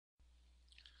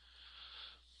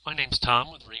My name's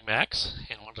Tom with Remax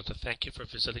and wanted to thank you for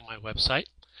visiting my website.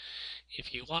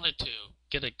 If you wanted to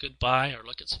get a good buy or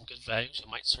look at some good values, you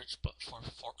might search for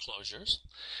foreclosures.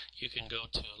 You can go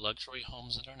to Luxury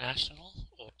Homes International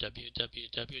or www.forsale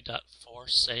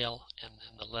and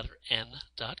then the letter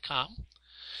N.com.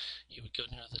 You would go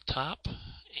near the top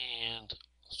and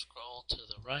scroll to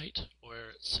the right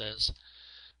where it says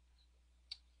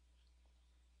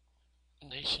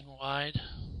Nationwide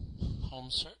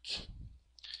Home Search.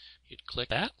 You'd click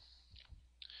that.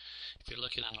 If you're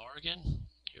looking in Oregon,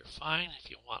 you're fine.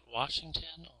 If you want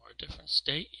Washington or a different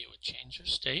state, you would change your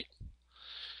state.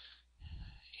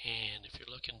 And if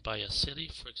you're looking by a city,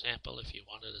 for example, if you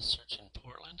wanted to search in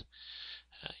Portland,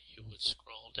 you would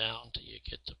scroll down till you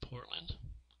get to Portland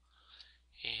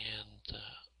and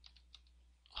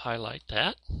highlight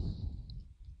that.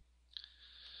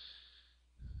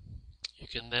 You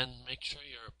can then make sure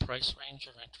you're a price range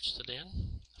you're interested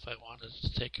in. If I wanted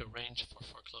to take a range for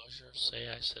foreclosure, say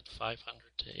I said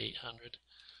 500 to 800,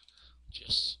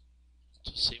 just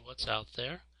to see what's out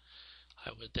there,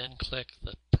 I would then click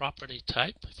the property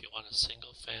type if you want a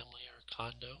single family or a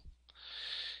condo.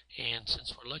 And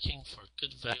since we're looking for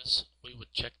good values, we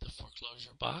would check the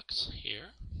foreclosure box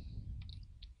here.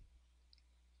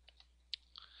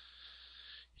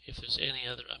 If there's any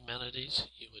other amenities,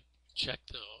 you would check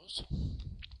those.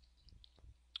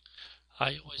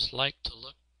 I always like to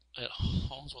look at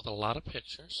homes with a lot of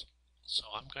pictures, so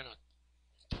I'm going to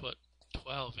put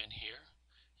 12 in here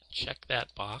and check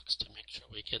that box to make sure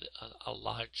we get a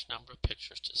large number of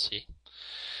pictures to see.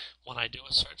 When I do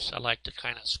a search, I like to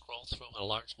kind of scroll through a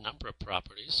large number of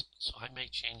properties, so I may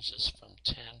change this from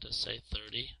 10 to say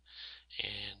 30,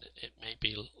 and it may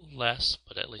be less,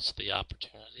 but at least the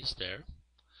opportunity's there.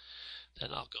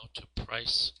 Then I'll go to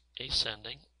price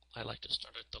ascending. I like to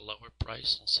start at the lower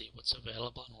price and see what's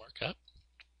available and work up.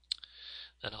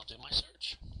 Then I'll do my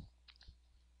search.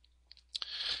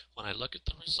 When I look at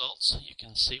the results, you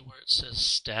can see where it says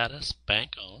status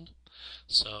bank owned.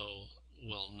 So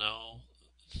we'll know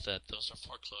that those are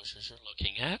foreclosures you're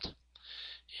looking at.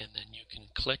 And then you can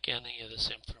click any of this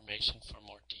information for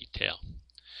more detail.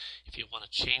 If you want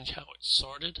to change how it's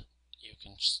sorted, you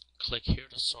can just click here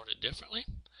to sort it differently.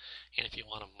 And if you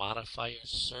want to modify your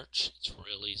search, it's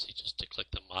real easy just to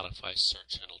click the modify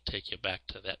search and it'll take you back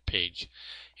to that page.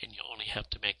 And you only have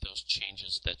to make those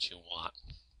changes that you want.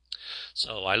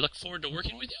 So I look forward to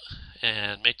working with you,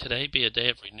 and may today be a day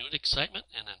of renewed excitement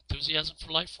and enthusiasm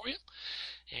for life for you.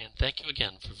 And thank you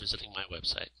again for visiting my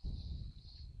website.